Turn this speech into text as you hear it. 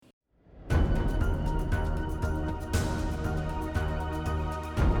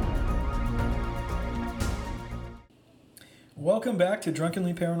Welcome back to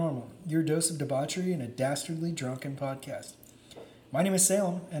Drunkenly Paranormal, your dose of debauchery in a dastardly drunken podcast. My name is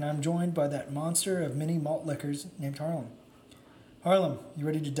Salem, and I'm joined by that monster of many malt liquors named Harlem. Harlem, you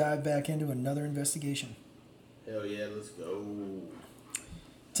ready to dive back into another investigation? Hell yeah, let's go.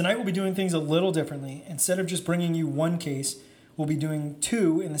 Tonight we'll be doing things a little differently. Instead of just bringing you one case, we'll be doing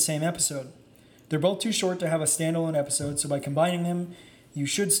two in the same episode. They're both too short to have a standalone episode, so by combining them, you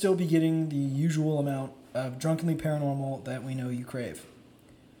should still be getting the usual amount of Drunkenly Paranormal that we know you crave.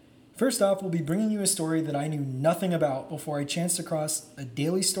 First off, we'll be bringing you a story that I knew nothing about before I chanced across a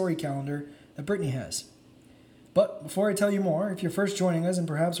daily story calendar that Brittany has. But before I tell you more, if you're first joining us and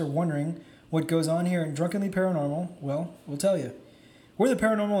perhaps are wondering what goes on here in Drunkenly Paranormal, well, we'll tell you. We're the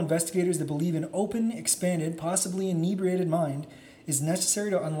paranormal investigators that believe an open, expanded, possibly inebriated mind is necessary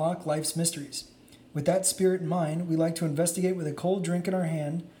to unlock life's mysteries. With that spirit in mind, we like to investigate with a cold drink in our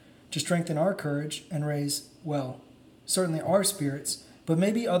hand to strengthen our courage and raise, well, certainly our spirits, but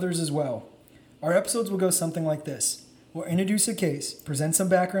maybe others as well. Our episodes will go something like this. We'll introduce a case, present some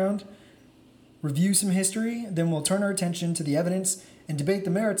background, review some history, then we'll turn our attention to the evidence and debate the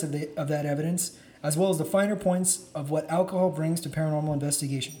merits of that evidence, as well as the finer points of what alcohol brings to paranormal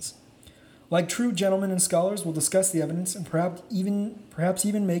investigations. Like true gentlemen and scholars, we'll discuss the evidence and perhaps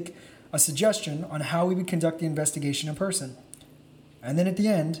even make a suggestion on how we would conduct the investigation in person. And then at the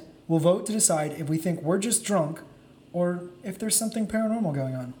end, we'll vote to decide if we think we're just drunk or if there's something paranormal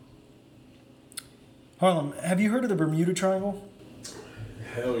going on. Harlem, have you heard of the Bermuda Triangle?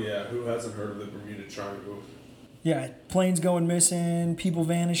 Hell yeah, who hasn't heard of the Bermuda Triangle? Yeah, planes going missing, people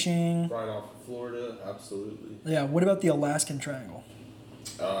vanishing. Right off of Florida, absolutely. Yeah, what about the Alaskan Triangle?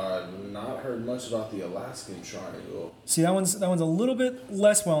 Not heard much about the Alaskan Triangle. See, that one's a little bit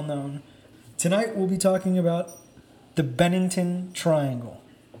less well known. Tonight we'll be talking about the Bennington Triangle.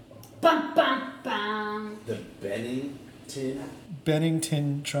 Bum, bum, bum. The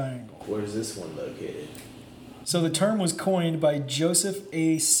Bennington Triangle. Where is this one located? So the term was coined by Joseph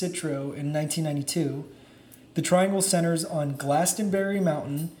A. Citro in 1992. The triangle centers on Glastonbury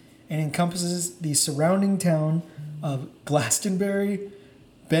Mountain and encompasses the surrounding town of Glastonbury,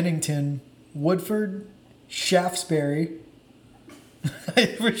 Bennington, Woodford, Shaftesbury. I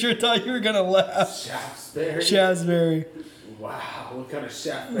for sure thought you were going to laugh. Shaftesbury. Wow, what kind of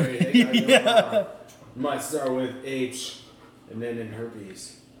Shaftesbury they got going on? Might start with H and then in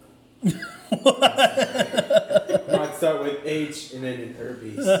herpes. Might start with H and then in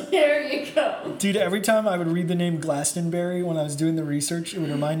herpes. There you go. Dude, every time I would read the name Glastonbury when I was doing the research, it would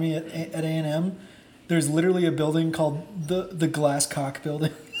remind me at A&M, there's literally a building called the Glasscock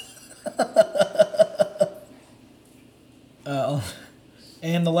Building.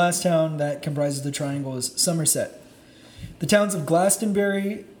 And the last town that comprises the triangle is Somerset. The towns of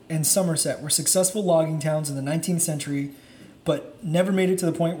Glastonbury and Somerset were successful logging towns in the 19th century, but never made it to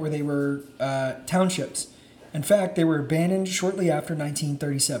the point where they were townships. In fact, they were abandoned shortly after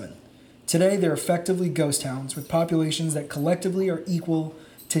 1937. Today, they're effectively ghost towns with populations that collectively are equal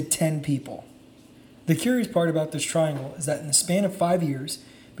to 10 people. The curious part about this triangle is that in the span of 5 years,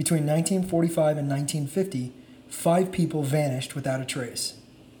 between 1945 and 1950, 5 people vanished without a trace.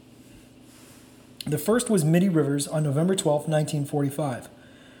 The first was Mitty Rivers on November 12, 1945.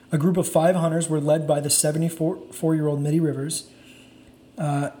 A group of 5 hunters were led by the 74-year-old Mitty Rivers,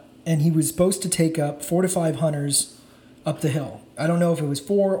 and he was supposed to take up 4 to 5 hunters up the hill. I don't know if it was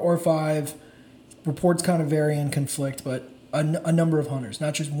 4 or 5. Reports kind of vary and conflict, but a number of hunters,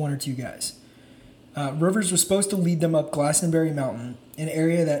 not just 1 or 2 guys. Rivers was supposed to lead them up Glastonbury Mountain, an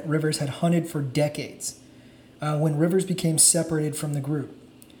area that Rivers had hunted for decades, when Rivers became separated from the group.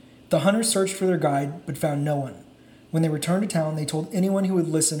 The hunters searched for their guide, but found no one. When they returned to town, they told anyone who would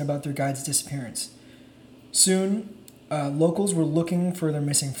listen about their guide's disappearance. Soon, locals were looking for their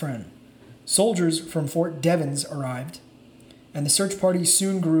missing friend. Soldiers from Fort Devens arrived, and the search party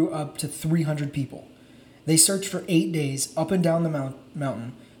soon grew up to 300 people. They searched for 8 days up and down the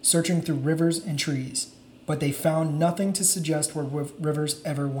mountain, searching through rivers and trees, but they found nothing to suggest where Rivers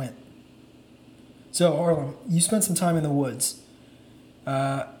ever went. So, Harlem, you spent some time in the woods.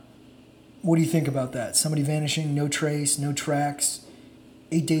 What do you think about that? Somebody vanishing, no trace, no tracks,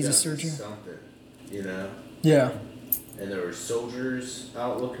 8 days of searching? Something, you know? Yeah. And there were soldiers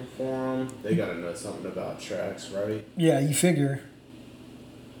out looking for them. They got to know something about tracks, right? Yeah, you figure.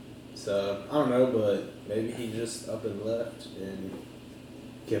 So, I don't know, but maybe he just up and left and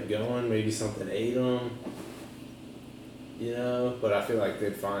kept going. Maybe something ate him, you know? But I feel like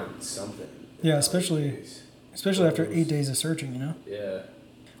they'd find something. Yeah, especially after 8 days of searching, you know? Yeah.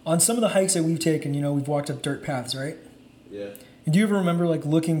 On some of the hikes that we've taken, you know, we've walked up dirt paths, right? Yeah. And do you ever remember, like,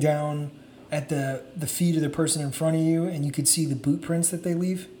 looking down at the feet of the person in front of you, and you could see the boot prints that they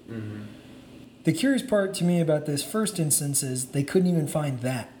leave. Mm-hmm. The curious part to me about this first instance is they couldn't even find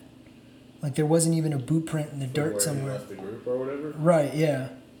that. Like there wasn't even a boot print in the dirt Where somewhere. he left the group or whatever. Right, yeah.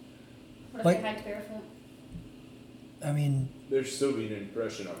 What if Like- they hiked barefoot? I mean, There'd still be an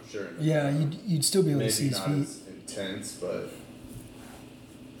impression, I'm sure. yeah, you'd still be able to Maybe see his not feet. as intense, but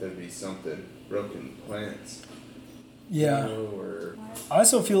there'd be something. Broken plants. Yeah. You know, or I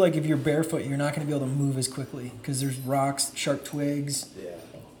also feel like if you're barefoot, you're not going to be able to move as quickly because there's rocks, sharp twigs, yeah.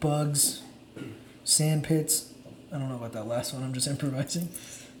 bugs, sand pits. I don't know about that last one. I'm just improvising.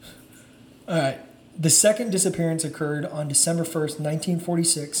 All right. The second disappearance occurred on December 1st,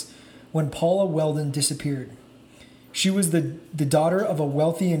 1946, when Paula Weldon disappeared. She was the daughter of a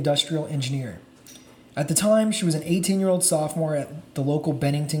wealthy industrial engineer. At the time, she was an 18-year-old sophomore at the local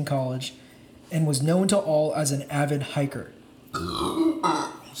Bennington College and was known to all as an avid hiker.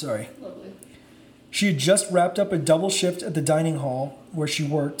 Sorry. Lovely. She had just wrapped up a double shift at the dining hall where she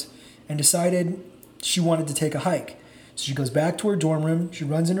worked and decided she wanted to take a hike. So she goes back to her dorm room, she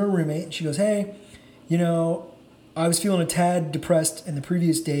runs into her roommate, and she goes, "Hey, you know, I was feeling a tad depressed in the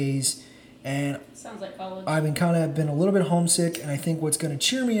previous days, and Sounds like college. I've been a little bit homesick, and I think what's going to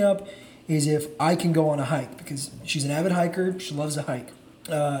cheer me up is if I can go on a hike," because she's an avid hiker, she loves to hike.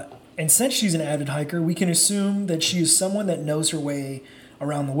 And since she's an avid hiker, we can assume that she is someone that knows her way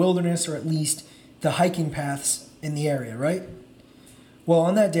around the wilderness, or at least the hiking paths in the area, right? Well,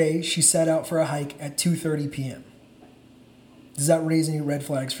 on that day, she set out for a hike at 2:30 p.m. Does that raise any red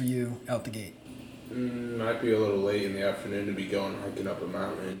flags for you out the gate? Might be a little late in the afternoon to be going hiking up a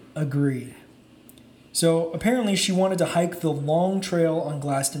mountain. Agreed. So apparently she wanted to hike the long trail on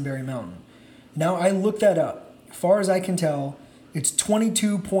Glastonbury Mountain. Now I looked that up. As far as I can tell, it's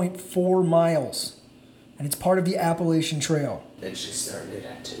 22.4 miles, and it's part of the Appalachian Trail. And she started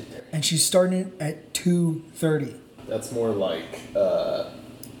at 2:30. And she's starting it at 2:30. That's more like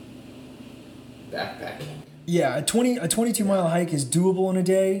backpacking. Yeah, a 22-mile hike is doable in a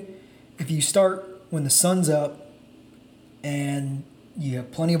day if you start when the sun's up and you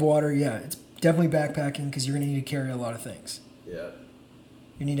have plenty of water. Yeah, it's definitely backpacking because you're going to need to carry a lot of things. Yeah.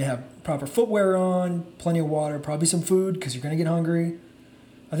 You need to have proper footwear on, plenty of water, probably some food because you're going to get hungry.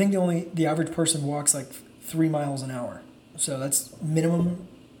 I think the average person walks like 3 miles an hour. So that's minimum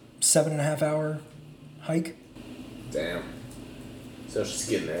 7.5 hour hike. Damn. So she's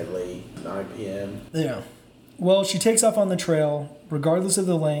getting there late, 9 p.m. Yeah. Well, she takes off on the trail, regardless of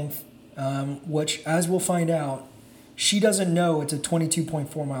the length, which, as we'll find out, she doesn't know it's a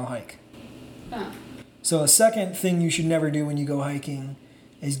 22.4 mile hike. Huh. So a second thing you should never do when you go hiking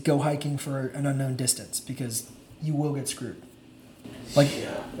is go hiking for an unknown distance because you will get screwed. Like,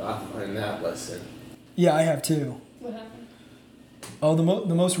 Yeah, I learned that lesson. yeah, I have too. What happened? Oh,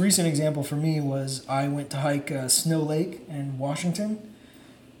 the most recent example for me was I went to hike Snow Lake in Washington,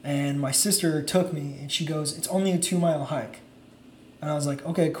 and my sister took me, and she goes, "It's only a 2-mile hike." And I was like,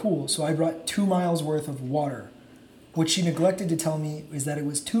 "Okay, cool." So I brought 2 miles worth of water. What she neglected to tell me is that it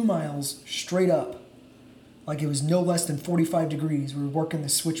was 2 miles straight up. Like it was no less than 45 degrees. We were working the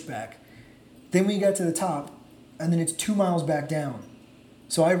switchback. Then we got to the top, and then it's 2 miles back down.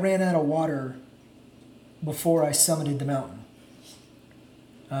 So I ran out of water before I summited the mountain.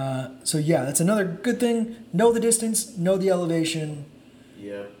 So yeah, that's another good thing. Know the distance, know the elevation.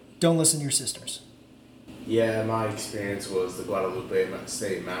 Yep. Don't listen to your sisters. Yeah, my experience was the Guadalupe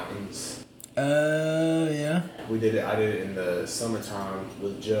State Mountains. Yeah. I did it in the summertime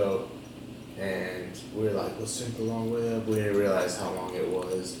with Joe, and we were like, let's take the long way up. We didn't realize how long it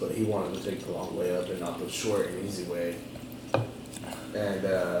was, but he wanted to take the long way up and not the short and easy way. And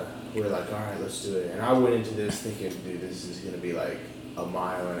we were like, all right, let's do it. And I went into this thinking, dude, this is going to be like a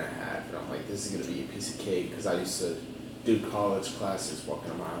mile and a half. And I'm like, this is going to be a piece of cake, because I used to do college classes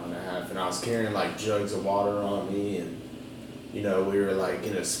walking a mile and a half, and I was carrying like jugs of water on me, and you know, we were like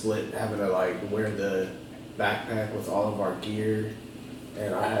in a split, having to like wear the backpack with all of our gear,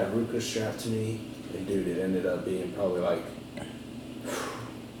 and I had Ruka strapped to me, and dude, it ended up being probably like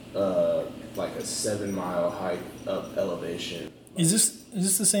a 7-mile hike up elevation. Is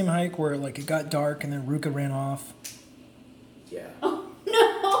this the same hike where like it got dark and then Ruka ran off? Yeah.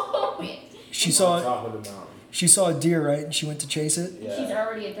 No! She On saw top of the mountain. she saw a deer, right? And she went to chase it. Yeah. She's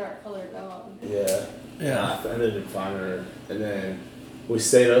already a dark colored dog. Yeah. Yeah. And I ended up finding her, and then we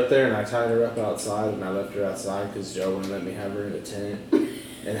stayed up there, and I tied her up outside, and I left her outside because Joe wouldn't let me have her in the tent.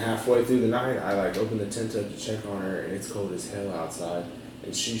 And halfway through the night, I like opened the tent up to check on her, and it's cold as hell outside,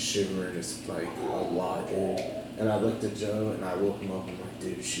 and she's shivering. It's like a lot, dude. And I looked at Joe, and I woke him up. I'm like,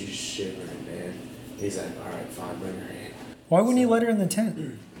 dude, she's shivering, man. He's like, all right, fine, bring her in. Why wouldn't you let her in the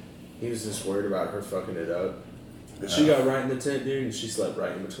tent? He was just worried about her fucking it up. But she got right in the tent, dude, and she slept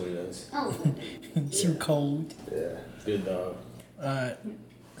right in between us. Oh, So cold. Yeah, good dog.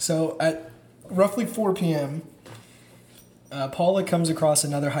 So at roughly 4 p.m., Paula comes across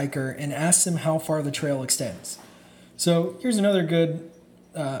another hiker and asks him how far the trail extends. So here's another good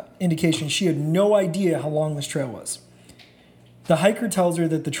indication. She had no idea how long this trail was. The hiker tells her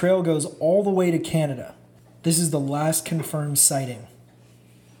that the trail goes all the way to Canada. This is the last confirmed sighting.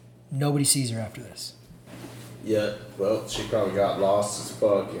 Nobody sees her after this. Yeah, well, she probably got lost as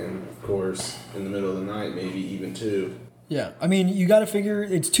fuck, and of course, in the middle of the night, maybe even 2. Yeah, I mean, you got to figure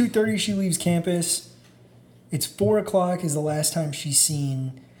it's 2:30. She leaves campus. It's 4 o'clock is the last time she's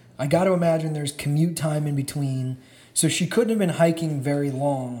seen. I got to imagine there's commute time in between, so she couldn't have been hiking very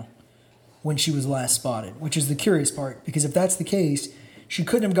long when she was last spotted, which is the curious part, because if that's the case, she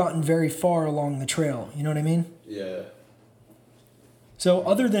couldn't have gotten very far along the trail. You know what I mean? Yeah. So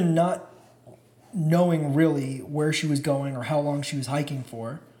other than not knowing really where she was going or how long she was hiking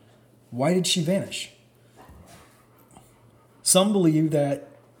for, why did she vanish? Some believe that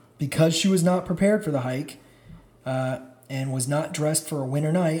because she was not prepared for the hike and was not dressed for a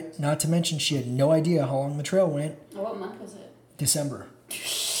winter night, not to mention she had no idea how long the trail went. what month was it? December.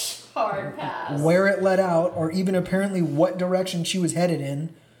 Hard pass. Where it led out, or even apparently what direction she was headed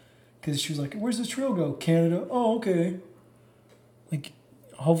in, because she was like, "Where's this trail go? Canada? Oh, okay." Like,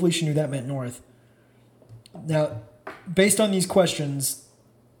 hopefully she knew that meant north. Now, based on these questions,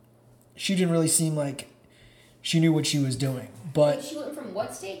 she didn't really seem like she knew what she was doing. But She went from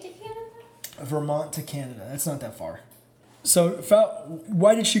what state to Canada? Vermont to Canada, that's not that far. So,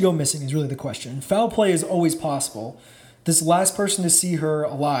 why did she go missing is really the question. Foul play is always possible. This last person to see her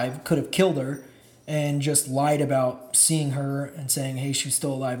alive could have killed her and just lied about seeing her and saying, hey, she's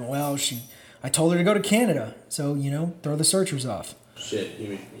still alive. And well, I told her to go to Canada. So, throw the searchers off. Shit,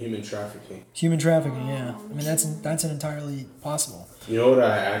 human trafficking. Human trafficking, yeah. I mean, that's an entirely possible. You know what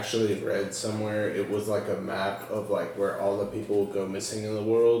I actually read somewhere? It was like a map of like where all the people go missing in the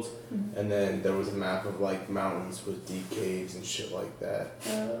world, and then there was a map of like mountains with deep caves and shit like that.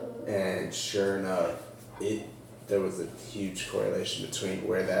 And sure enough, there was a huge correlation between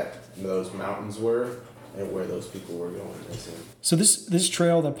where those mountains were and where those people were going missing. So this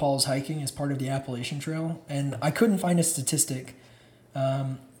trail that Paul's hiking is part of the Appalachian Trail, and I couldn't find a statistic,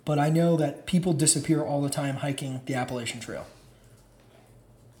 but I know that people disappear all the time hiking the Appalachian Trail.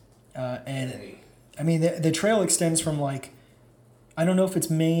 And I mean, the trail extends from like, I don't know if it's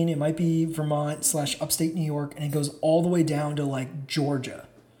Maine, it might be Vermont / upstate New York, and it goes all the way down to like Georgia.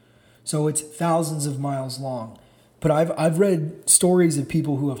 So it's thousands of miles long. But I've read stories of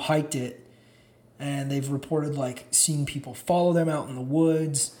people who have hiked it, and they've reported like seeing people follow them out in the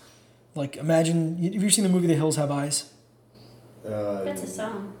woods. Like, imagine, have you seen the movie The Hills Have Eyes? That's a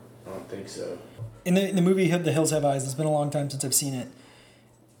song. I don't think so. In the movie The Hills Have Eyes, it's been a long time since I've seen it.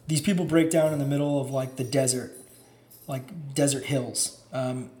 These people break down in the middle of like the desert, like desert hills.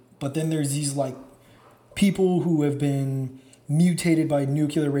 But then there's these like people who have been mutated by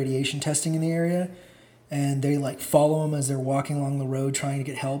nuclear radiation testing in the area, and they like follow them as they're walking along the road trying to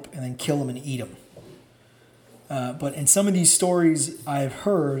get help, and then kill them and eat them. But in some of these stories I've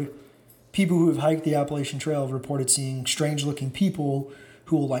heard, people who have hiked the Appalachian Trail have reported seeing strange-looking people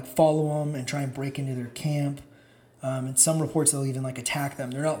who will like follow them and try and break into their camp. And some reports they'll even like attack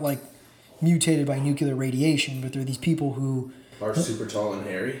them. They're not like mutated by nuclear radiation, but they're these people who Are super tall and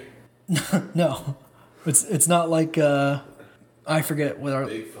hairy? no, it's not like I forget what our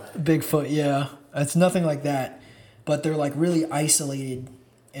Bigfoot. Yeah, it's nothing like that. But they're like really isolated,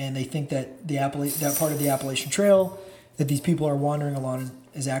 and they think that that part of the Appalachian Trail that these people are wandering along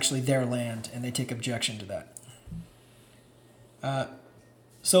is actually their land, and they take objection to that.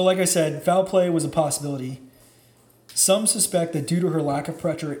 So, like I said, foul play was a possibility. Some suspect that due to her lack of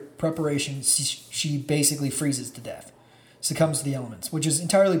preparation, she basically freezes to death, succumbs to the elements, which is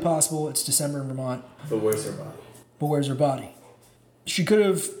entirely possible. It's December in Vermont. But where's her body? But where's her body? She could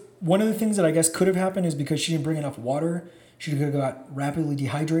have... One of the things that I guess could have happened is because she didn't bring enough water, she could have got rapidly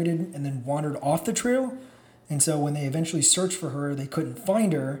dehydrated and then wandered off the trail. And so when they eventually searched for her, they couldn't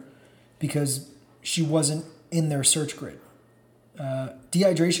find her because she wasn't in their search grid.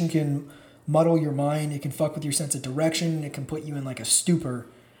 Dehydration can muddle your mind. It can fuck with your sense of direction. It can put you in like a stupor.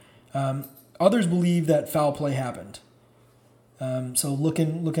 Others believe that foul play happened. So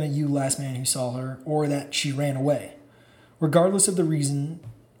looking at you, last man who saw her, or that she ran away. Regardless of the reason,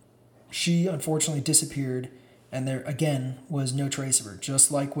 she unfortunately disappeared, and there again was no trace of her.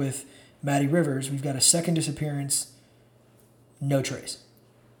 Just like with Maddie Rivers, we've got a second disappearance, no trace.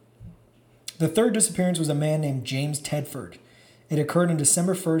 The third disappearance was a man named James Tedford It occurred on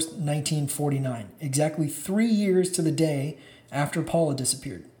December 1st, 1949, exactly 3 years to the day after Paula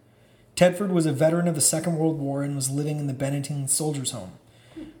disappeared. Tedford was a veteran of the Second World War and was living in the Bennington Soldiers' Home.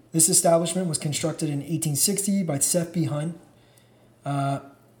 This establishment was constructed in 1860 by Seth B. Hunt, and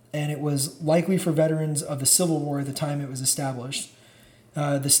it was likely for veterans of the Civil War at the time it was established.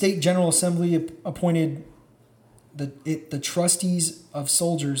 The State General Assembly appointed the trustees of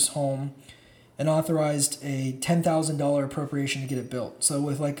Soldiers' Home and authorized a $10,000 appropriation to get it built. So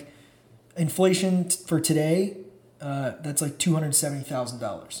with like inflation for today, that's like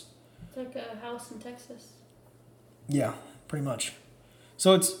 $270,000. It's like a house in Texas. Yeah, pretty much.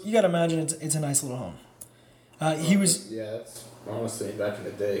 So you got to imagine it's a nice little home. He was... Yeah, that's honestly, back in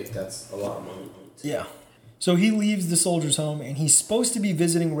the day, that's a lot of money. Yeah. So he leaves the Soldiers' Home, and he's supposed to be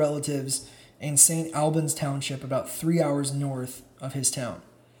visiting relatives in St. Albans Township, about 3 hours north of his town.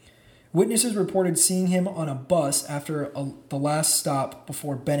 Witnesses reported seeing him on a bus after the last stop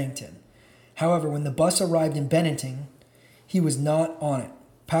before Bennington. However, when the bus arrived in Bennington, he was not on it.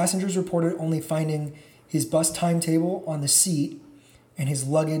 Passengers reported only finding his bus timetable on the seat and his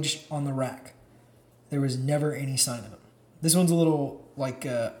luggage on the rack. There was never any sign of him. This one's a little,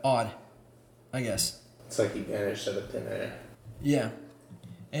 odd, I guess. It's like he vanished out of thin air. Yeah.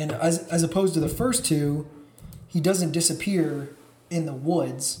 And as opposed to the first two, he doesn't disappear in the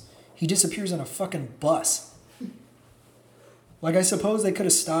woods. He disappears on a fucking bus. Like, I suppose they could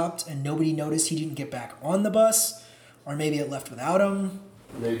have stopped and nobody noticed he didn't get back on the bus, or maybe it left without him.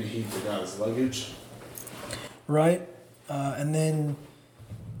 Maybe he forgot his luggage. Right? And then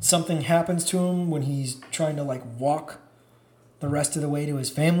something happens to him when he's trying to, walk the rest of the way to his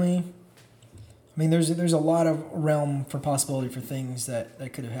family. I mean, there's a lot of realm for possibility for things that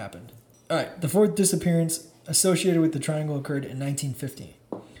could have happened. All right, the fourth disappearance associated with the triangle occurred in 1950.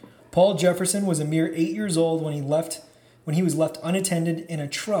 Paul Jefferson was a mere 8 years old when he was left unattended in a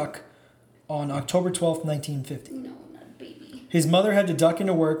truck on October 12th, 1950. No, not a baby. His mother had to duck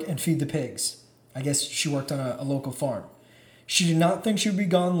into work and feed the pigs. I guess she worked on a local farm. She did not think she would be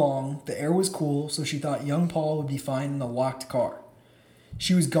gone long. The air was cool, so she thought young Paul would be fine in the locked car.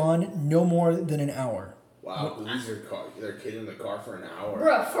 She was gone no more than an hour. Wow, leaves their kid in the car for an hour.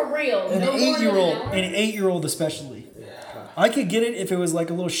 Bruh, for real. An No more than an 8-year-old especially. Yeah. I could get it if it was like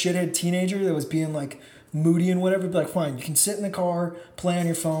a little shithead teenager that was being like moody and whatever. Be like, fine, you can sit in the car, play on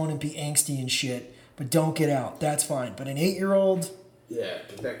your phone, and be angsty and shit, but don't get out. That's fine. But an 8-year-old... Yeah,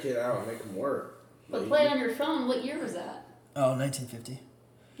 get that kid out and make him work. But play on your phone, what year was that? Oh, 1950.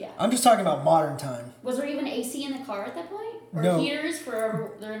 Yeah. I'm just talking about modern time. Was there even AC in the car at that point? Or No. heaters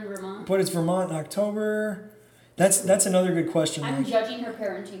for they're in Vermont? But it's Vermont in October. That's another good question. I'm judging her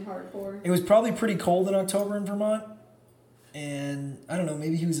parenting hardcore. It was probably pretty cold in October in Vermont. And I don't know,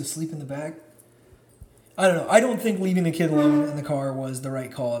 maybe he was asleep in the back. I don't know. I don't think leaving the kid alone in the car was the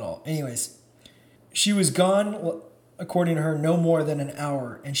right call at all. Anyways, she was gone, according to her, no more than an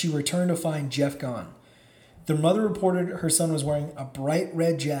hour, and she returned to find Jeff gone. The mother reported her son was wearing a bright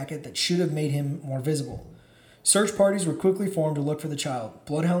red jacket that should have made him more visible. Search parties were quickly formed to look for the child.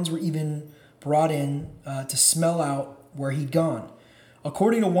 Bloodhounds were even brought in to smell out where he'd gone.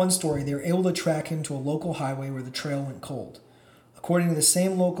 According to one story, they were able to track him to a local highway where the trail went cold. According to the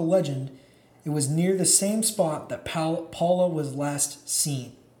same local legend, it was near the same spot that Paula was last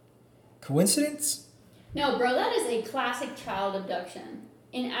seen. Coincidence? No, bro, that is a classic child abduction.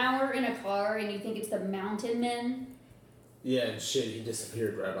 An hour in a car and you think it's the mountain men? Yeah, and shit, he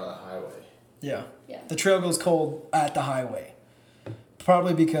disappeared right by the highway. Yeah. Yeah. The trail goes cold at the highway.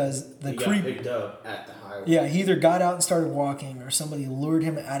 Probably because He got picked up at the highway. Yeah, he either got out and started walking, or somebody lured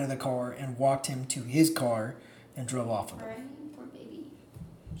him out of the car and walked him to his car and drove off with him. Right, poor baby.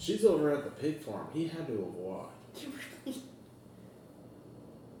 She's over at the pig farm. He had to have walked.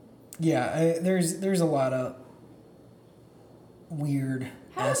 Yeah, there's a lot of weird.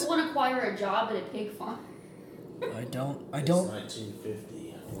 How does one acquire a job at a pig farm? I don't. It's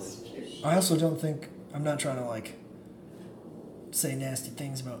 1950. I also don't think. I'm not trying to say nasty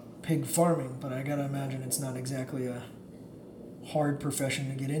things about pig farming, but I gotta imagine it's not exactly a hard profession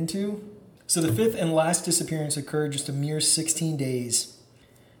to get into. So the fifth and last disappearance occurred just a mere 16 days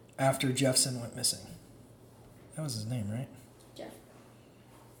after Jeffson went missing. That was his name, right? Jeff.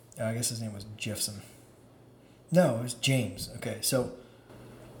 Oh, I guess his name was Jeffson. No, it was James. Okay, so...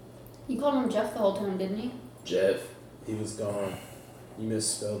 You called him Jeff the whole time, didn't you? Jeff, he was gone. You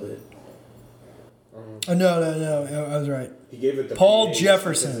misspelled it. Oh, no, I was right. He gave it the Paul PH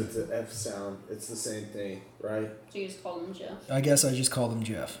Jefferson. because it's an F sound. It's the same thing, right? So you just called him Jeff. I guess I just called him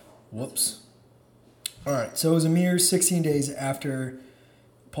Jeff. Whoops. All right, so it was a mere 16 days after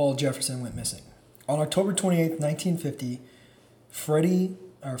Paul Jefferson went missing. On October 28th, 1950, Frida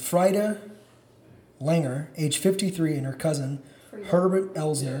Langer, age 53, and her cousin Frida. Herbert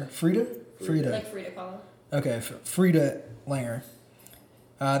Elsner. Frida? Like Frida Kahlo. Okay, Frida Langer.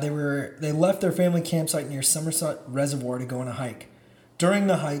 They left their family campsite near Somerset Reservoir to go on a hike. During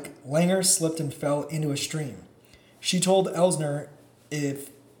the hike, Langer slipped and fell into a stream. She told Elsner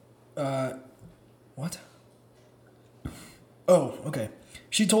what? Oh, okay.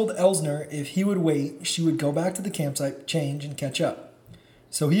 She told Elsner if he would wait, she would go back to the campsite, change, and catch up.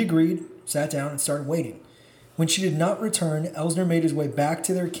 So he agreed, sat down, and started waiting. When she did not return, Elsner made his way back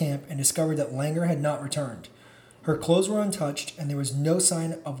to their camp and discovered that Langer had not returned. Her clothes were untouched, and there was no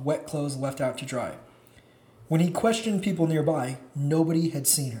sign of wet clothes left out to dry. When he questioned people nearby, nobody had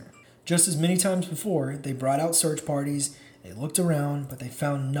seen her. Just as many times before, they brought out search parties, they looked around, but they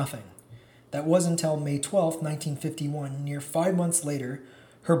found nothing. That was until May 12, 1951, near 5 months later,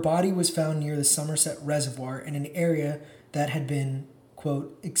 her body was found near the Somerset Reservoir in an area that had been,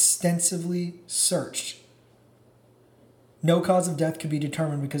 quote, extensively searched. No cause of death could be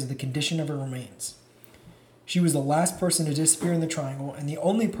determined because of the condition of her remains. She was the last person to disappear in the Triangle and the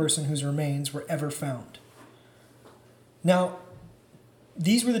only person whose remains were ever found. Now,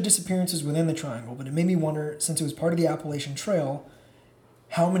 these were the disappearances within the Triangle, but it made me wonder, since it was part of the Appalachian Trail,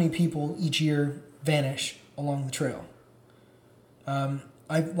 how many people each year vanish along the trail.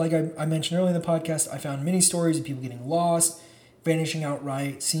 I mentioned earlier in the podcast, I found many stories of people getting lost, vanishing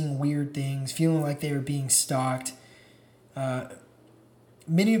outright, seeing weird things, feeling like they were being stalked.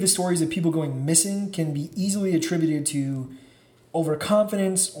 Many of the stories of people going missing can be easily attributed to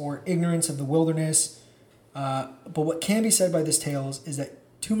overconfidence or ignorance of the wilderness. But what can be said by this tale is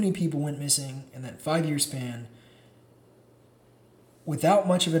that too many people went missing in that 5-year span without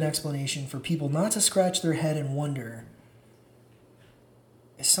much of an explanation for people not to scratch their head and wonder,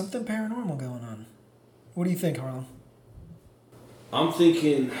 is something paranormal going on? What do you think, Harlan? I'm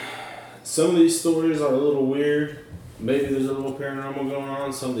thinking some of these stories are a little weird. Maybe there's a little paranormal going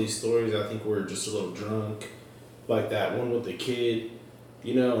on. Some of these stories I think we're just a little drunk. Like that one with the kid,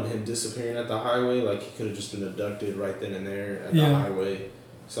 and him disappearing at the highway. Like he could have just been abducted right then and there at the highway.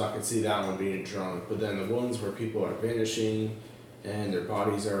 So I can see that one being drunk. But then the ones where people are vanishing and their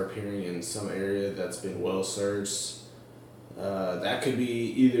bodies are appearing in some area that's been well searched, that could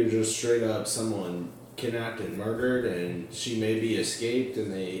be either just straight up someone kidnapped and murdered and she maybe escaped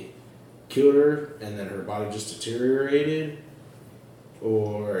and they killed her and then her body just deteriorated,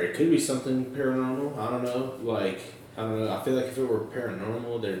 or it could be something paranormal. I don't know. I feel like if it were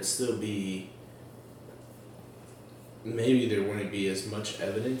paranormal, there'd still be, maybe there wouldn't be as much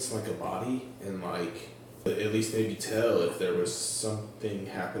evidence like a body, and at least maybe tell if there was something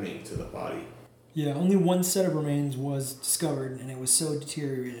happening to the body. Yeah, only one set of remains was discovered, and it was so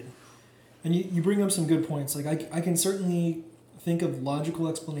deteriorated. And you bring up some good points. I can certainly think of logical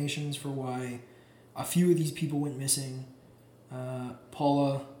explanations for why a few of these people went missing.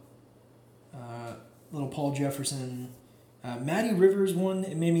 Paula, little Paul Jefferson, Matty Rivers one,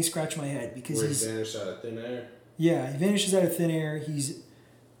 it made me scratch my head because where he vanished out of thin air. Yeah, he vanishes out of thin air. He's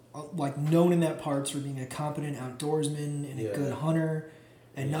known in that parts for being a competent outdoorsman and a good hunter.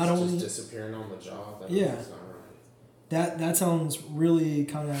 And not only just disappearing on the job. That's not right. That sounds really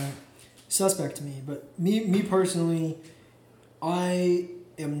kind of suspect to me. But me personally, I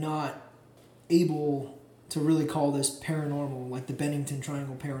am not able to really call this paranormal, like the Bennington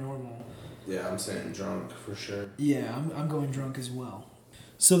Triangle paranormal. Yeah, I'm saying drunk for sure. Yeah, I'm going drunk as well.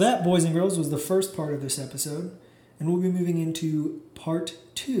 So that, boys and girls, was the first part of this episode. And we'll be moving into part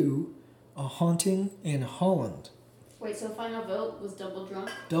 2, A Haunting in Holland. Wait, so final vote was double drunk?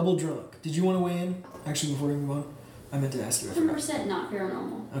 Double drunk. Did you want to weigh in? Actually, before we move on, I meant to ask you. 100% not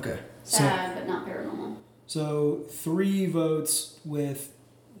paranormal. Okay. Sad, but not paranormal. So 3 votes with...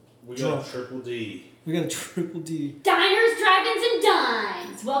 We got a triple D. We got a triple D. Diners, Dragons, and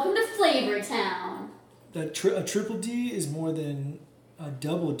Dimes! Welcome to Flavor Town! A triple D is more than a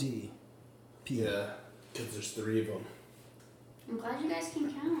double D. Yeah, because there's 3 of them. I'm glad you guys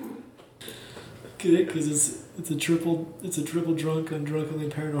can count. Get it? Because it's a triple drunk on Drunkenly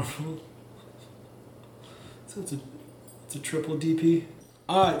Paranormal. So it's a triple DP.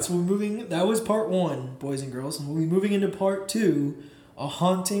 Alright, so we're moving. That was part 1, boys and girls, and we'll be moving into part 2, A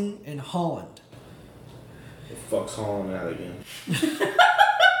Haunting in Holland. The fuck's Holland at again?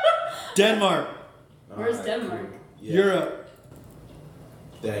 Denmark. Where's Denmark? Cool. Yeah. Europe.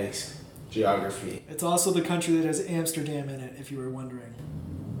 Thanks. Geography. It's also the country that has Amsterdam in it, if you were wondering.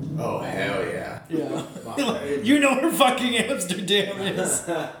 Oh, hell yeah. Yeah. You know where fucking Amsterdam is.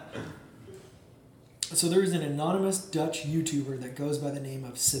 So there is an anonymous Dutch YouTuber that goes by the name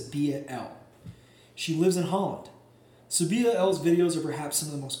of Sabia L. She lives in Holland. Sabia L's videos are perhaps some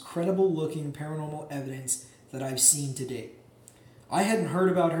of the most credible looking paranormal evidence that I've seen to date. I hadn't heard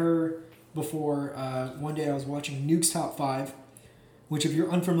about her before. One day I was watching Nuke's Top 5, which if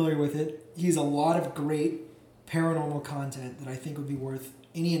you're unfamiliar with it, he has a lot of great paranormal content that I think would be worth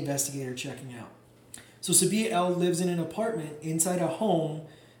any investigator checking out. So Sabia L lives in an apartment inside a home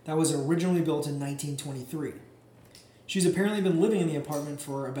that was originally built in 1923. She's apparently been living in the apartment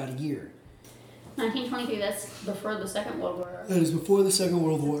for about a year. 1923, that's before the Second World War. That is before the Second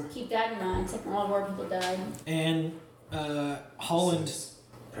World War. Keep that in mind. Second World War, people died. And Holland...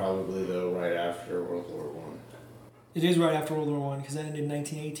 Probably, though, right after World War One. It is right after World War One because that ended in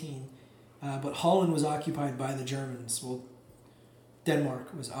 1918. But Holland was occupied by the Germans. Well,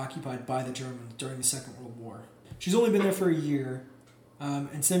 Denmark was occupied by the Germans during the Second World War. She's only been there for a year,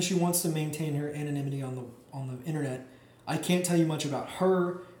 and since she wants to maintain her anonymity on the internet, I can't tell you much about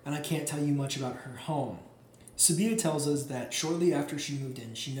her, and I can't tell you much about her home. Sabia tells us that shortly after she moved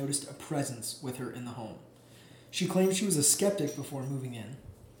in, she noticed a presence with her in the home. She claims she was a skeptic before moving in,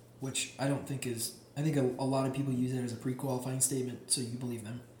 which I don't think is... I think a lot of people use it as a pre-qualifying statement, so you believe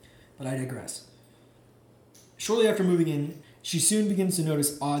them. But I digress. Shortly after moving in, she soon begins to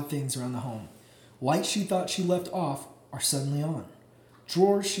notice odd things around the home. Lights she thought she left off are suddenly on.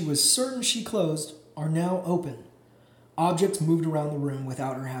 Drawers she was certain she closed are now open. Objects moved around the room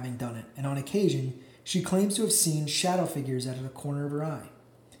without her having done it, and on occasion, she claims to have seen shadow figures out of the corner of her eye.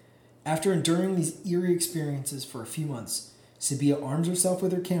 After enduring these eerie experiences for a few months, Sabia arms herself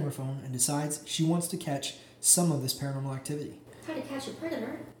with her camera phone and decides she wants to catch some of this paranormal activity. How to catch a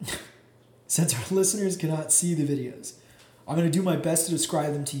predator. Since our listeners cannot see the videos, I'm going to do my best to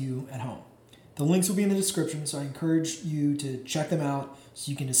describe them to you at home. The links will be in the description, so I encourage you to check them out so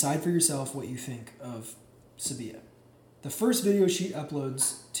you can decide for yourself what you think of Sabia. The first video she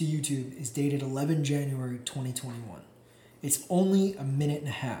uploads to YouTube is dated 11 January 2021. It's only a minute and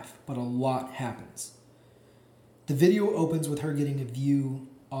a half, but a lot happens. The video opens with her getting a view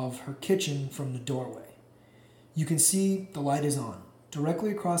of her kitchen from the doorway. You can see the light is on. Directly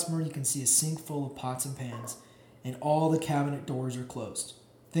across from her, you can see a sink full of pots and pans, and all the cabinet doors are closed.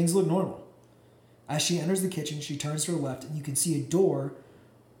 Things look normal. As she enters the kitchen, she turns to her left, and you can see a door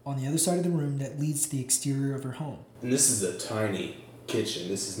on the other side of the room that leads to the exterior of her home. And this is a tiny kitchen.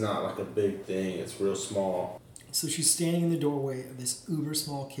 This is not like a big thing. It's real small. So she's standing in the doorway of this uber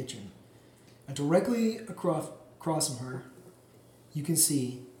small kitchen. And directly across from her, you can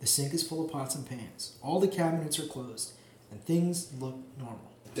see the sink is full of pots and pans. All the cabinets are closed, and things look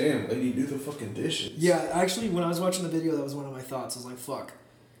normal. Damn, lady, do the fucking dishes. Yeah, actually, when I was watching the video, that was one of my thoughts. I was like, fuck.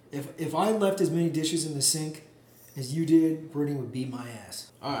 If I left as many dishes in the sink as you did, Brittany would beat my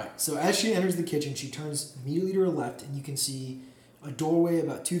ass. Alright, so as she enters the kitchen, she turns immediately to her left, and you can see a doorway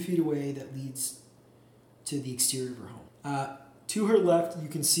about 2 feet away that leads to the exterior of her home. To her left, you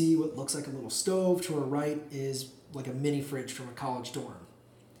can see what looks like a little stove. To her right is like a mini fridge from a college dorm.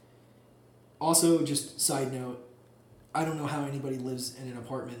 Also, just side note, I don't know how anybody lives in an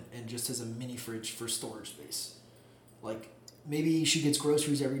apartment and just has a mini fridge for storage space. Like, maybe she gets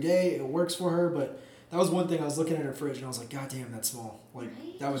groceries every day, it works for her, but that was one thing. I was looking at her fridge and I was like, God damn, that's small. Like,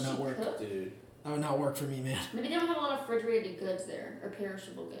 Right? that would not work. Cook? Dude. That would not work for me, man. Maybe they don't have a lot of refrigerated goods there, or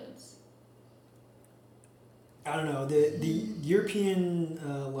perishable goods. I don't know. The European,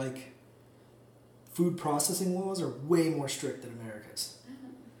 food processing laws are way more strict than America's.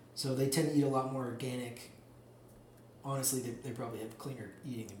 So they tend to eat a lot more organic. Honestly, they probably have cleaner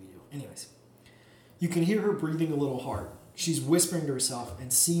eating than we do. Anyways, you can hear her breathing a little hard. She's whispering to herself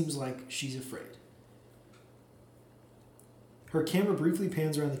and seems like she's afraid. Her camera briefly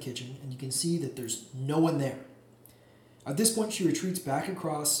pans around the kitchen, and you can see that there's no one there. At this point, she retreats back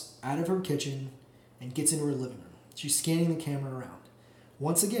across out of her kitchen and gets into her living room. She's scanning the camera around.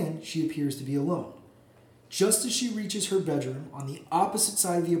 Once again, she appears to be alone. Just as she reaches her bedroom on the opposite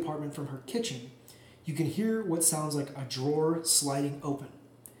side of the apartment from her kitchen, you can hear what sounds like a drawer sliding open.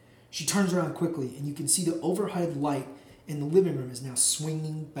 She turns around quickly, and you can see the overhead light in the living room is now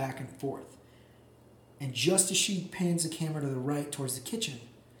swinging back and forth. And just as she pans the camera to the right towards the kitchen,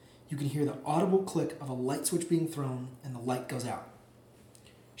 you can hear the audible click of a light switch being thrown, and the light goes out.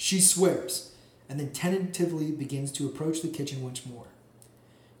 She swears, and then tentatively begins to approach the kitchen once more.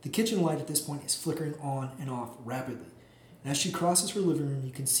 The kitchen light at this point is flickering on and off rapidly, and as she crosses her living room,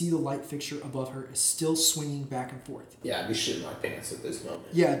 you can see the light fixture above her is still swinging back and forth. Yeah, I'd be shitting my pants at this moment.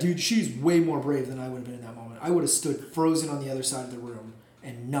 Yeah, dude, she's way more brave than I would have been in that moment. I would have stood frozen on the other side of the room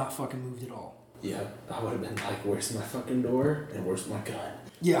and not fucking moved at all. Yeah, I would have been like, where's my fucking door and where's my gun?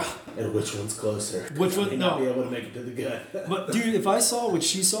 Yeah. And which one's closer? Which one? I may No. not be able to make it to the gun. But dude, if I saw what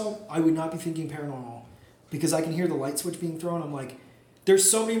she saw, I would not be thinking paranormal. because I can hear the light switch being thrown. I'm like, there's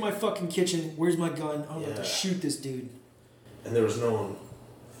somebody in my fucking kitchen. Where's my gun? I'm about to shoot this dude. And there was no one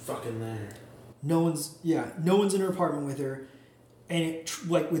fucking there. No one's in her apartment with her. And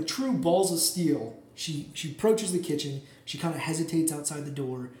like with true balls of steel, she approaches the kitchen. She kind of hesitates outside the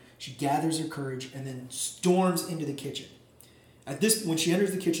door. She gathers her courage and then storms into the kitchen. When she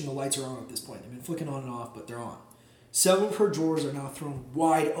enters the kitchen, the lights are on at this point. They've been flicking on and off, but they're on. Several of her drawers are now thrown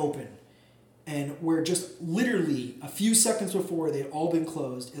wide open. And where just literally a few seconds before they'd all been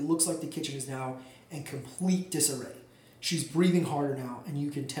closed, it looks like the kitchen is now in complete disarray. She's breathing harder now, and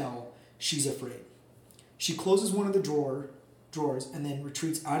you can tell she's afraid. She closes one of the drawers and then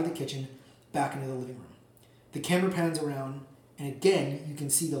retreats out of the kitchen back into the living room. The camera pans around, and again, you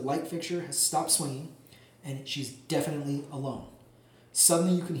can see the light fixture has stopped swinging, and she's definitely alone.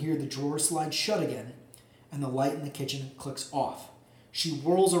 Suddenly, you can hear the drawer slide shut again, and the light in the kitchen clicks off. She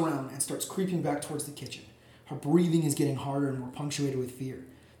whirls around and starts creeping back towards the kitchen. Her breathing is getting harder and more punctuated with fear.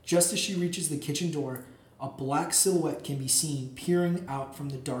 Just as she reaches the kitchen door, a black silhouette can be seen peering out from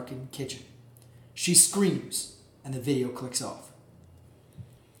the darkened kitchen. She screams, and the video clicks off.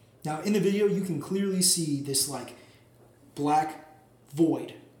 Now, in the video, you can clearly see this like black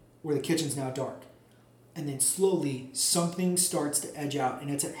void where the kitchen's now dark. And then slowly, something starts to edge out, and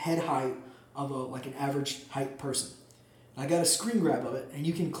it's at head height of an average height person. I got a screen grab of it, and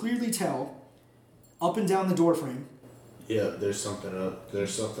you can clearly tell up and down the door frame. Yeah, there's something up.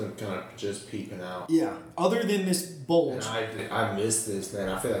 There's something kind of just peeping out. Yeah, other than this bulge. And I missed this, man.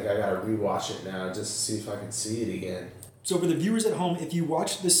 I feel like I gotta rewatch it now just to see if I can see it again. So for the viewers at home, if you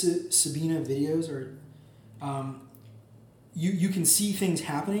watch the Sabina videos, or you can see things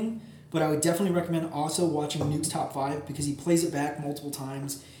happening, but I would definitely recommend also watching Nuke's Top 5 because he plays it back multiple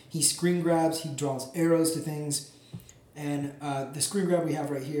times. He screen grabs, he draws arrows to things, and the screen grab we have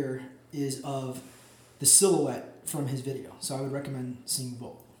right here is of the silhouette from his video. So I would recommend seeing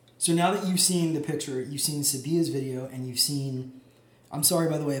both. So now that you've seen the picture, you've seen Sabia's video, and you've seen... I'm sorry,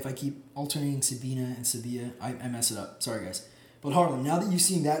 by the way, if I keep alternating Sabina and Sabia. I mess it up. Sorry, guys. But Harlan, now that you've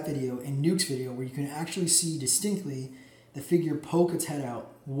seen that video and Nuke's video, where you can actually see distinctly the figure poke its head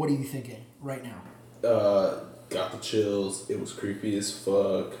out, what are you thinking right now? Got the chills. It was creepy as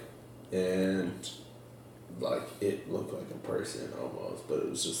fuck. And... like, it looked like a person almost, but it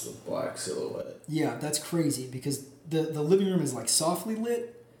was just a black silhouette. Yeah, that's crazy because the living room is like softly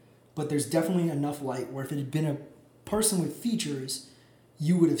lit, but there's definitely enough light where if it had been a person with features,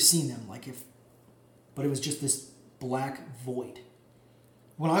 you would have seen them. But it was just this black void.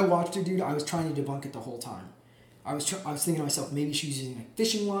 When I watched it, dude, I was trying to debunk it the whole time. I was thinking to myself, maybe she was using like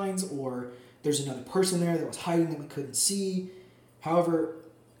fishing lines, or there's another person there that was hiding that we couldn't see. However,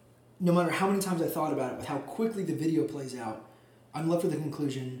 no matter how many times I thought about it, with how quickly the video plays out, I'm left with the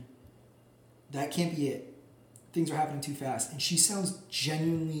conclusion that can't be it. Things are happening too fast. And she sounds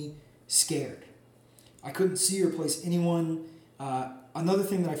genuinely scared. I couldn't see or place anyone. Another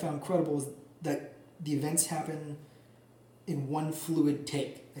thing that I found incredible is that the events happen in one fluid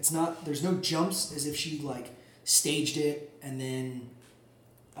take. There's no jumps as if she like staged it and then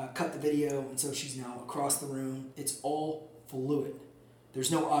cut the video, and so she's now across the room. It's all fluid. There's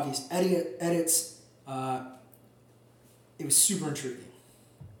no obvious edits. It was super intriguing.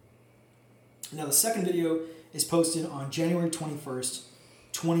 Now, the second video is posted on January 21st,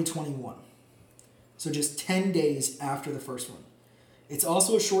 2021. So just 10 days after the first one. It's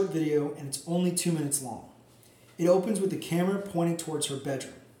also a short video, and it's only 2 minutes long. It opens with the camera pointing towards her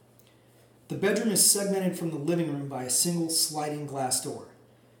bedroom. The bedroom is segmented from the living room by a single sliding glass door.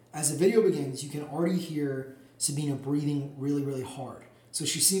 As the video begins, you can already hear Sabina breathing really, really hard. So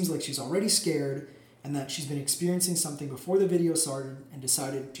she seems like she's already scared and that she's been experiencing something before the video started and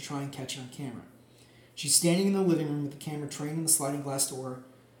decided to try and catch it on camera. She's standing in the living room with the camera trained on the sliding glass door.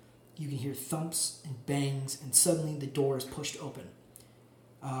 You can hear thumps and bangs, and suddenly the door is pushed open.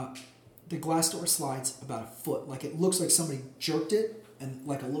 The glass door slides about a foot. Like it looks like somebody jerked it and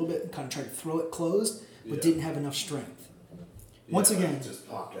like a little bit and kind of tried to throw it closed, but didn't have enough strength. Once again, it just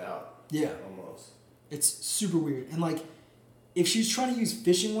popped out. Yeah. Almost. It's super weird. And like, if she's trying to use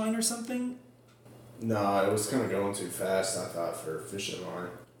fishing line or something... No, it was kind of going too fast, I thought, for a fishing line.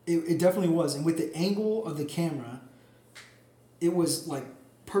 It definitely was. And with the angle of the camera, it was like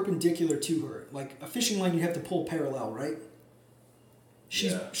perpendicular to her. Like a fishing line, you have to pull parallel, right?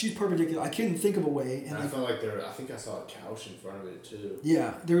 She's perpendicular. I couldn't think of a way. And I felt like I think I saw a couch in front of it too.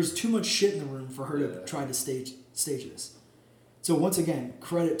 Yeah, there was too much shit in the room for her to try to stage this. So once again,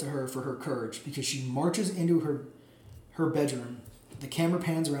 credit to her for her courage, because she marches into her bedroom, the camera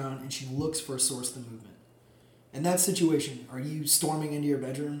pans around, and she looks for a source of the movement. In that situation, are you storming into your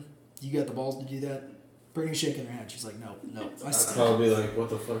bedroom? You got the balls to do that? Brittany's shaking her head. She's like, no. I'd probably be like, what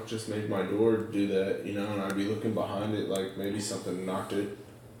the fuck just made my door do that, you know? And I'd be looking behind it like maybe something knocked it.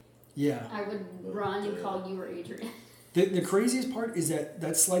 Yeah. I would run and call you or Adrian. The craziest part is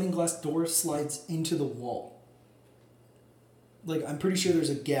that sliding glass door slides into the wall. Like, I'm pretty sure there's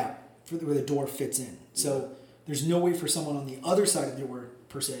a gap where the door fits in. So there's no way for someone on the other side of the door,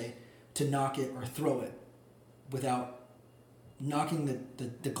 per se, to knock it or throw it without knocking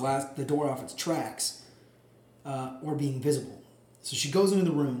the door off its tracks or being visible. So she goes into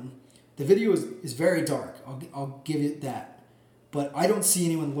the room. The video is very dark. I'll give it that. But I don't see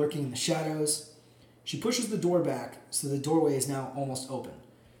anyone lurking in the shadows. She pushes the door back, so the doorway is now almost open.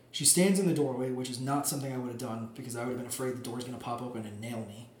 She stands in the doorway, which is not something I would have done because I would have been afraid the door's going to pop open and nail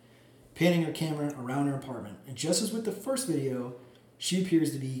me. Panning her camera around her apartment. And just as with the first video, she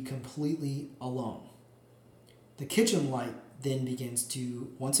appears to be completely alone. The kitchen light then begins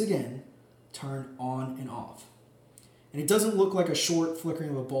to, once again, turn on and off. And it doesn't look like a short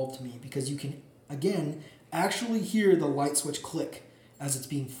flickering of a bulb to me because you can, again, actually hear the light switch click as it's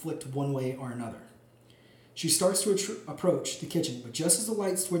being flicked one way or another. She starts to approach the kitchen, but just as the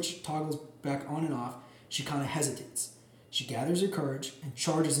light switch toggles back on and off, she kind of hesitates. She gathers her courage and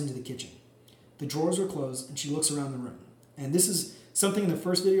charges into the kitchen. The drawers are closed, and she looks around the room. And this is something in the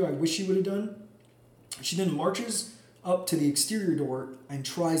first video I wish she would have done. She then marches up to the exterior door and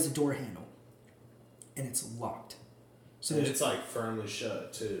tries the door handle, and it's locked. So it's like firmly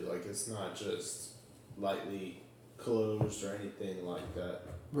shut too. Like it's not just lightly closed or anything like that.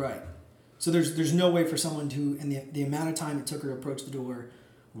 Right. So there's no way for someone to, in the amount of time it took her to approach the door,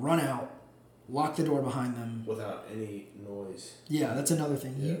 run out, lock the door behind them. Without any noise. Yeah, that's another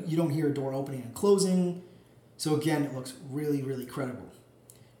thing. Yeah. You don't hear a door opening and closing. So again, it looks really, really credible.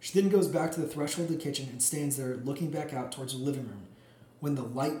 She then goes back to the threshold of the kitchen and stands there looking back out towards the living room when the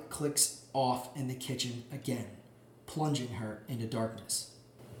light clicks off in the kitchen again, plunging her into darkness.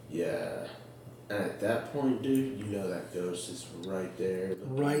 Yeah. And at that point, dude, you know that ghost is right there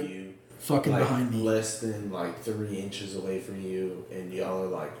looking right at you. Fucking like behind me. Less than like 3 inches away from you, and y'all are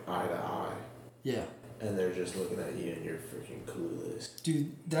like eye to eye. Yeah. And they're just looking at you and you're freaking clueless.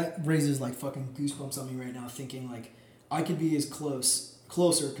 Dude, that raises like fucking goosebumps on me right now thinking like I could be as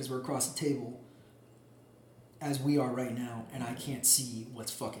closer because we're across the table as we are right now and I can't see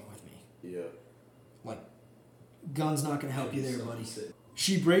what's fucking with me. Yeah. Like, gun's not going to help you there, buddy. Sit.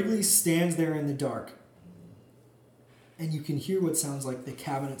 She bravely stands there in the dark and you can hear what sounds like the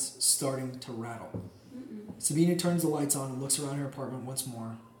cabinets starting to rattle. Sabina turns the lights on and looks around her apartment once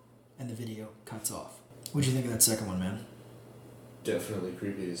more and the video cuts off. What'd you think of that second one, man? Definitely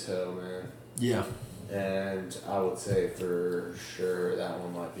creepy as hell, man. Yeah. And I would say for sure that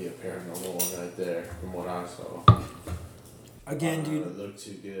one might be a paranormal one right there from what I saw. Again, dude. It looked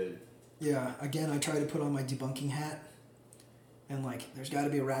too good. Yeah, again, I try to put on my debunking hat and like, there's got to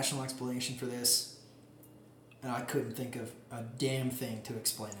be a rational explanation for this. And I couldn't think of a damn thing to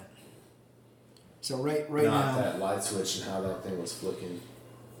explain it. So right Not now, that light switch and how that thing was flicking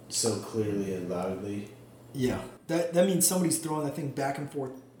so clearly and loudly. Yeah, that means somebody's throwing that thing back and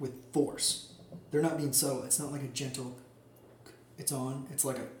forth with force. They're not being subtle. It's not like a gentle. It's on. It's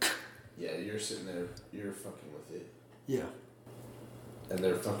like a. Yeah, you're sitting there. You're fucking with it. Yeah. And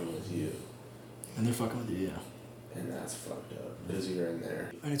they're fucking with you. And they're fucking with you. Yeah. And that's fucked up because you're in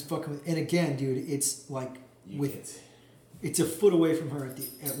there. And it's fucking with. And again, dude, it's like You can't see. It's a foot away from her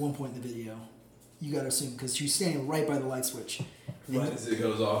at one point in the video. You gotta assume because she's standing right by the light switch. Right as it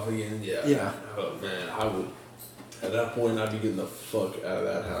goes off again, yeah. Yeah. Oh man, I would. At that point, I'd be getting the fuck out of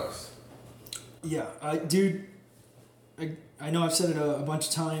that house. Yeah, dude. I know I've said it a bunch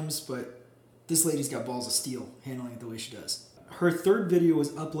of times, but this lady's got balls of steel handling it the way she does. Her third video was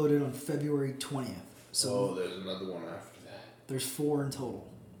uploaded on February 20th. So there's another one after that. There's 4 in total.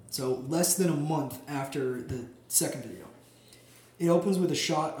 So less than a month after the second video. It opens with a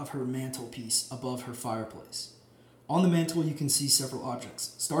shot of her mantelpiece above her fireplace. On the mantle, you can see several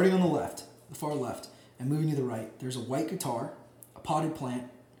objects. Starting on the far left, and moving to the right, there's a white guitar, a potted plant,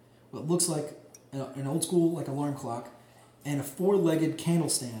 what looks like an old school like alarm clock, and a 4-legged candle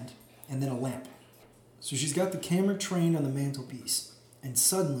stand, and then a lamp. So she's got the camera trained on the mantelpiece, and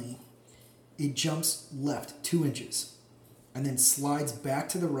suddenly it jumps left 2 inches, and then slides back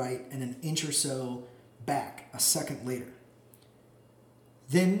to the right and an inch or so back a second later.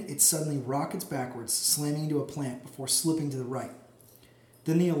 Then it suddenly rockets backwards, slamming into a plant before slipping to the right.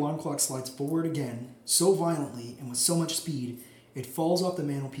 Then the alarm clock slides forward again, so violently and with so much speed, it falls off the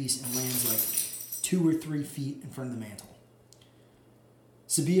mantelpiece and lands like 2 or 3 feet in front of the mantle.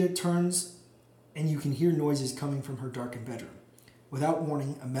 Sabia turns, and you can hear noises coming from her darkened bedroom. Without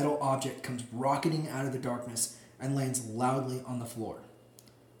warning, a metal object comes rocketing out of the darkness and lands loudly on the floor.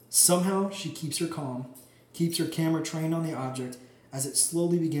 Somehow, she keeps her calm, keeps her camera trained on the object as it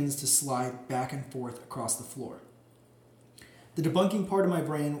slowly begins to slide back and forth across the floor. The debunking part of my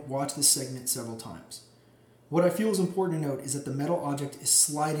brain watched this segment several times. What I feel is important to note is that the metal object is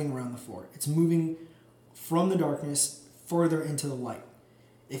sliding around the floor. It's moving from the darkness further into the light.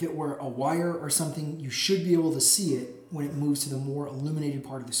 If it were a wire or something, you should be able to see it when it moves to the more illuminated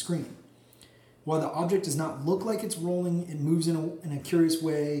part of the screen. While the object does not look like it's rolling, it moves in a curious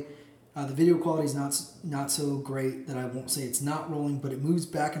way. The video quality is not so great that I won't say it's not rolling, but it moves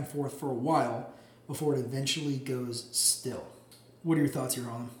back and forth for a while before it eventually goes still. What are your thoughts here,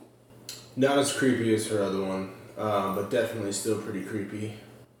 Ron? Not as creepy as her other one, but definitely still pretty creepy.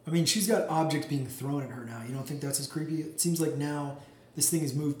 I mean, she's got objects being thrown at her now. You don't think that's as creepy? It seems like now this thing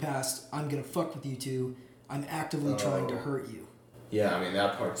has moved past, I'm going to fuck with you two. I'm actively trying to hurt you. Yeah, I mean,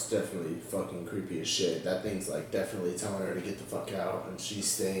 that part's definitely fucking creepy as shit. That thing's, like, definitely telling her to get the fuck out, and she's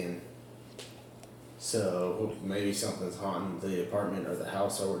staying. So, maybe something's haunting the apartment or the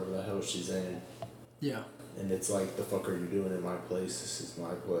house or whatever the hell she's in. Yeah. And it's like, the fuck are you doing in my place? This is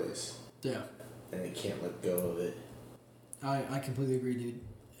my place. Yeah. And it can't let go of it. I completely agree, dude.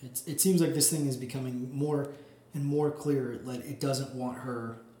 It seems like this thing is becoming more and more clear that it doesn't want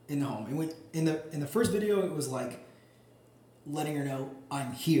her in the home. It went in the first video, it was like letting her know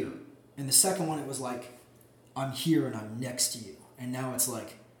I'm here. In the second one, it was like I'm here and I'm next to you. And now it's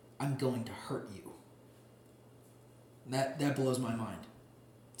like I'm going to hurt you. That blows my mind.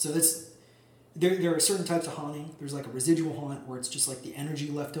 So there are certain types of haunting. There's like a residual haunt where it's just like the energy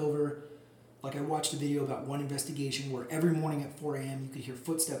left over. Like I watched a video about one investigation where every morning at 4 a.m. you could hear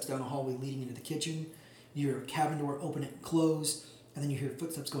footsteps down the hallway leading into the kitchen. You hear a cabin door open and close, and then you hear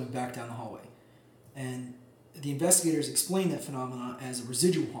footsteps going back down the hallway. And the investigators explained that phenomena as a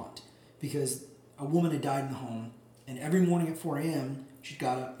residual haunt because a woman had died in the home, and every morning at 4 a.m. she'd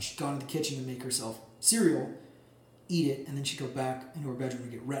gone to the kitchen to make herself cereal, eat it, and then she'd go back into her bedroom to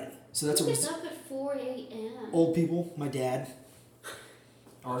get ready. So that's Who gets up at 4 a.m.? Old people, my dad,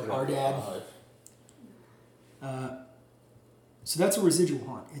 our dad. So that's a residual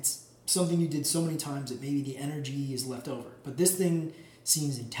haunt. It's something you did so many times that maybe the energy is left over. But this thing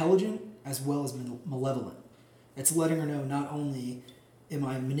seems intelligent as well as malevolent. It's letting her know not only am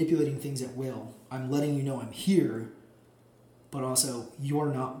I manipulating things at will, I'm letting you know I'm here, but also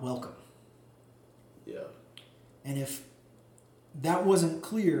you're not welcome. Yeah. And if that wasn't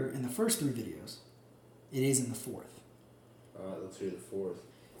clear in the first 3 videos, it is in the 4th. Alright, let's hear the 4th.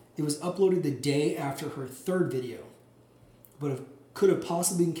 It was uploaded the day after her 3rd video, but could have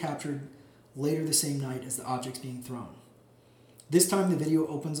possibly been captured later the same night as the objects being thrown. This time the video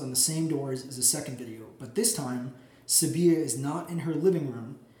opens on the same doors as the second video, but this time Sabia is not in her living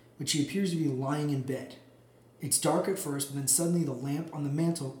room, but she appears to be lying in bed. It's dark at first, but then suddenly the lamp on the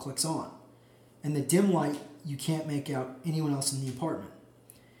mantle clicks on. In the dim light, you can't make out anyone else in the apartment.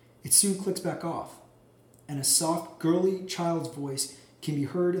 It soon clicks back off, and a soft, girly child's voice can be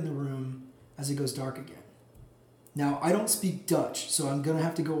heard in the room as it goes dark again. Now, I don't speak Dutch, so I'm going to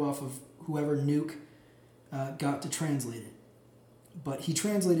have to go off of whoever Nuke got to translate it. But he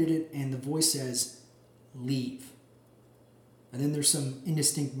translated it, and the voice says, "Leave." And then there's some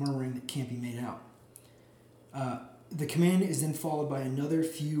indistinct murmuring that can't be made out. The command is then followed by another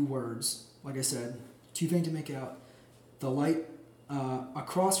few words. Like I said, too faint to make out. The light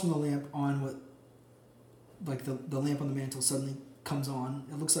across from the lamp on what, like the lamp on the mantle suddenly comes on.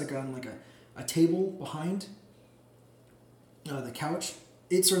 It looks like on like a table behind the couch.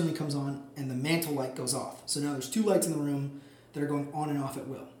 It certainly comes on, and the mantle light goes off. So now there's 2 lights in the room that are going on and off at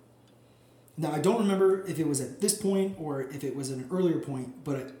will. Now, I don't remember if it was at this point or if it was at an earlier point,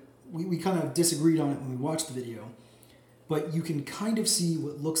 but we kind of disagreed on it when we watched the video. But you can kind of see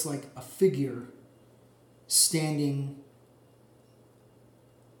what looks like a figure standing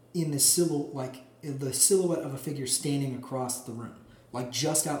in the silhouette of a figure standing across the room, like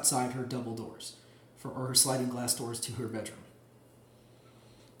just outside her double doors, or her sliding glass doors to her bedroom.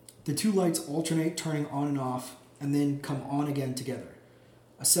 The 2 lights alternate turning on and off, and then come on again together.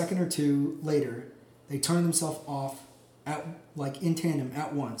 A second or 2 later, they turn themselves off in tandem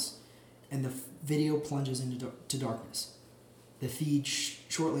at once, and the video plunges into darkness. The feed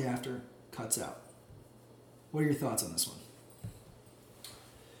shortly after cuts out. What are your thoughts on this one?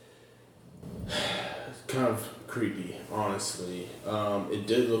 It's kind of creepy, honestly. It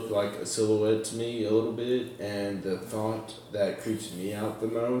did look like a silhouette to me a little bit, and the thought that creeps me out the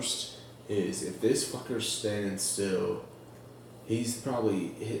most is if this fucker's standing still, he's probably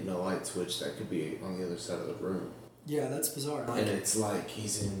hitting a light switch that could be on the other side of the room. Yeah, that's bizarre. And it's like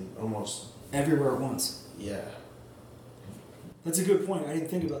he's in almost everywhere at once. Yeah. That's a good point. I didn't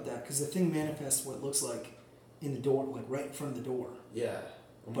think about that because the thing manifests what it looks like in the door, like right in front of the door. Yeah,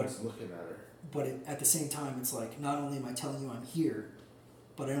 almost looking at her. But at the same time, it's like not only am I telling you I'm here,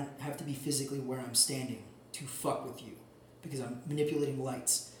 but I don't have to be physically where I'm standing to fuck with you because I'm manipulating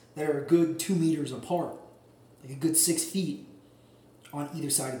lights that are a good 2 meters apart, like a good 6 feet on either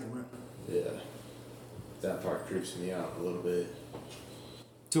side of the room. Yeah, that part creeps me out a little bit.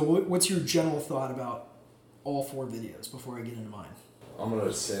 So what's your general thought about all 4 videos before I get into mine? I'm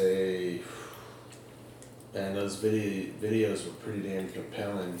gonna say, and those videos were pretty damn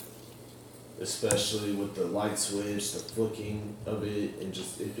compelling, especially with the light switch, the flicking of it, and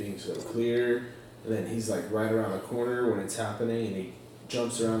just it being so clear. And then he's like right around the corner when it's happening, and he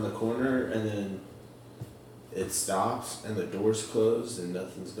jumps around the corner, and then it stops, and the door's closed, and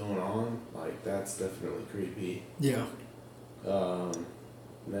nothing's going on. Like, that's definitely creepy. Yeah.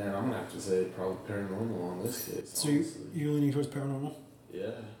 Man, I'm gonna have to say probably paranormal on this case. So you're leaning towards paranormal? Yeah.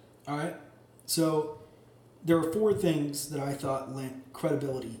 All right. So there are 4 things that I thought lent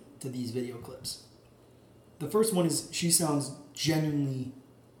credibility to these video clips. The first one is she sounds genuinely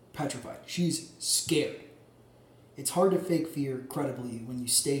petrified. She's scared. It's hard to fake fear credibly when you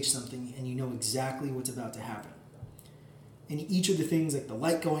stage something and you know exactly what's about to happen. And each of the things, like the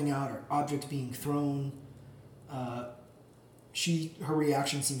light going out or objects being thrown, her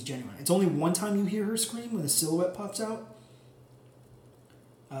reaction seems genuine. It's only one time you hear her scream when the silhouette pops out,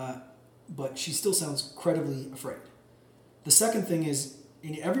 but she still sounds credibly afraid. The second thing is,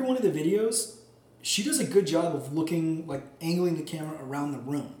 in every one of the videos, she does a good job of looking, like angling the camera around the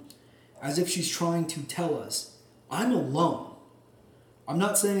room, as if she's trying to tell us, I'm alone. I'm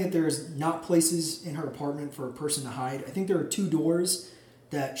not saying that there's not places in her apartment for a person to hide. I think there are 2 doors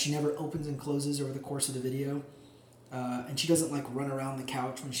that she never opens and closes over the course of the video. And she doesn't like run around the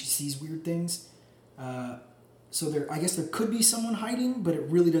couch when she sees weird things. So I guess there could be someone hiding, but it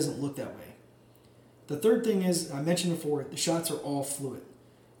really doesn't look that way. The third thing is, I mentioned before, the shots are all fluid.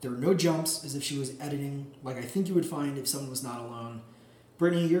 There are no jumps, as if she was editing, like I think you would find if someone was not alone.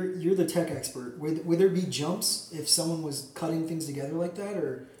 Brittany, you're the tech expert. Would there be jumps if someone was cutting things together like that,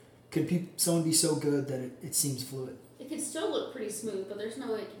 or could someone be so good that it seems fluid? It could still look pretty smooth, but there's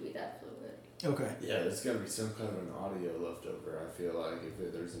no way it could be that fluid. Okay. Yeah, there's got to be some kind of an audio left over, I feel like,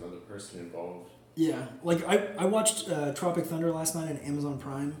 if there's another person involved. Yeah, like I watched Tropic Thunder last night on Amazon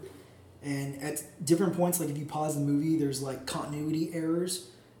Prime, and at different points, like if you pause the movie, there's like continuity errors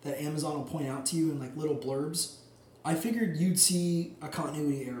that Amazon will point out to you in like little blurbs. I figured you'd see a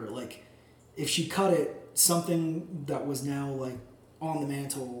continuity error, like if she cut it, something that was now like on the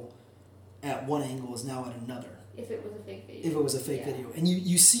mantle at one angle is now at another. If it was a fake video. If it was a fake video. And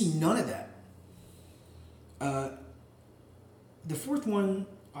you see none of that. The fourth one,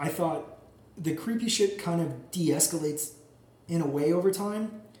 I thought the creepy shit kind of de-escalates in a way over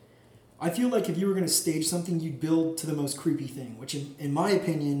time. I feel like if you were going to stage something, you'd build to the most creepy thing, which in my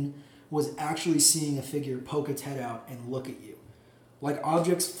opinion was actually seeing a figure poke its head out and look at you. Like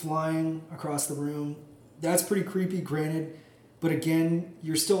objects flying across the room, that's pretty creepy, granted. But again,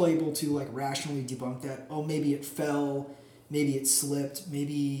 you're still able to like rationally debunk that. Oh, maybe it fell, maybe it slipped,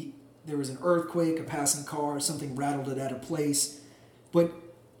 maybe there was an earthquake, a passing car, something rattled it out of place. But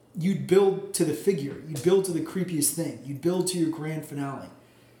you'd build to the figure. You'd build to the creepiest thing. You'd build to your grand finale.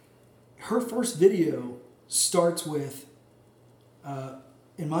 Her first video starts with,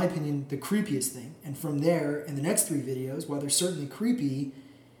 in my opinion, the creepiest thing. And from there, in the next 3 videos, while they're certainly creepy,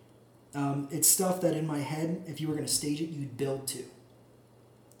 it's stuff that in my head, if you were going to stage it, you'd build to.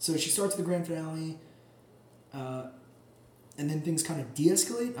 So she starts with the grand finale, and then things kind of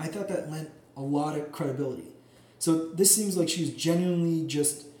de-escalate. I thought that lent a lot of credibility. So this seems like she was genuinely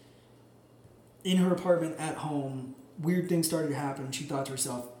just in her apartment at home. Weird things started to happen. And she thought to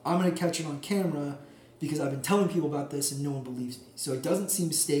herself, I'm going to catch it on camera because I've been telling people about this and no one believes me. So it doesn't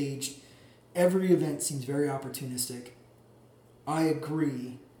seem staged. Every event seems very opportunistic. I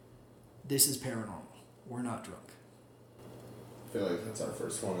agree. This is paranormal. We're not drunk. I feel like that's our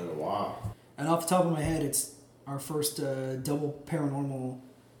first one in a while. And off the top of my head, it's our first double paranormal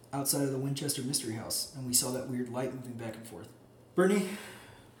outside of the Winchester Mystery House. And we saw that weird light moving back and forth. Brittany,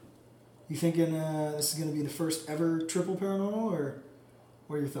 you thinking this is going to be the first ever triple paranormal, or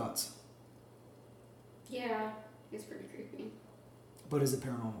what are your thoughts? Yeah, it's pretty creepy. But is it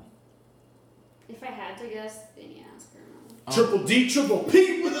paranormal? If I had to guess, then yeah, it's paranormal. Triple D, Triple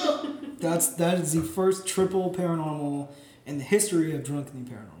P, what up? That is the first triple paranormal in the history of Drunkenly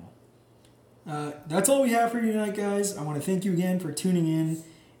Paranormal. That's all we have for you tonight, guys. I want to thank you again for tuning in.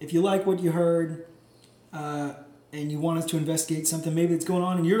 If you like what you heard, and you want us to investigate something maybe that's going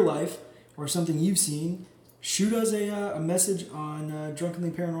on in your life or something you've seen, shoot us a message on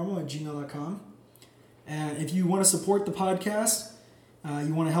drunkenlyparanormal@gmail.com. And if you want to support the podcast,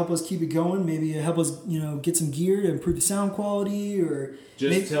 you want to help us keep it going, maybe help us, get some gear to improve the sound quality, or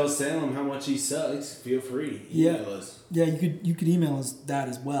just tell Salem how much he sucks. Feel free. Email us. Yeah, you could email us that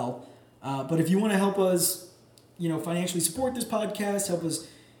as well. But if you want to help us, financially support this podcast, help us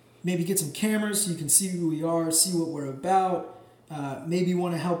maybe get some cameras so you can see who we are, see what we're about. Maybe you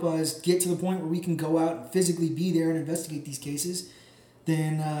want to help us get to the point where we can go out and physically be there and investigate these cases.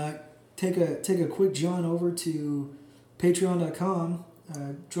 Then take a quick jaunt over to patreon.com,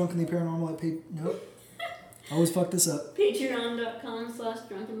 drunkenlyparanormal nope. I always fuck this up.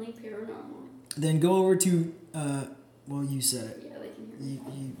 Patreon.com/drunkenlyparanormal. Then go over to, you said it. Yeah, they can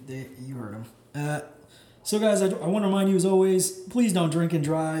hear me. You heard him. So guys, I want to remind you as always, please don't drink and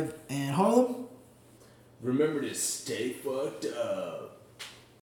drive. And Harlem? Remember to stay fucked up.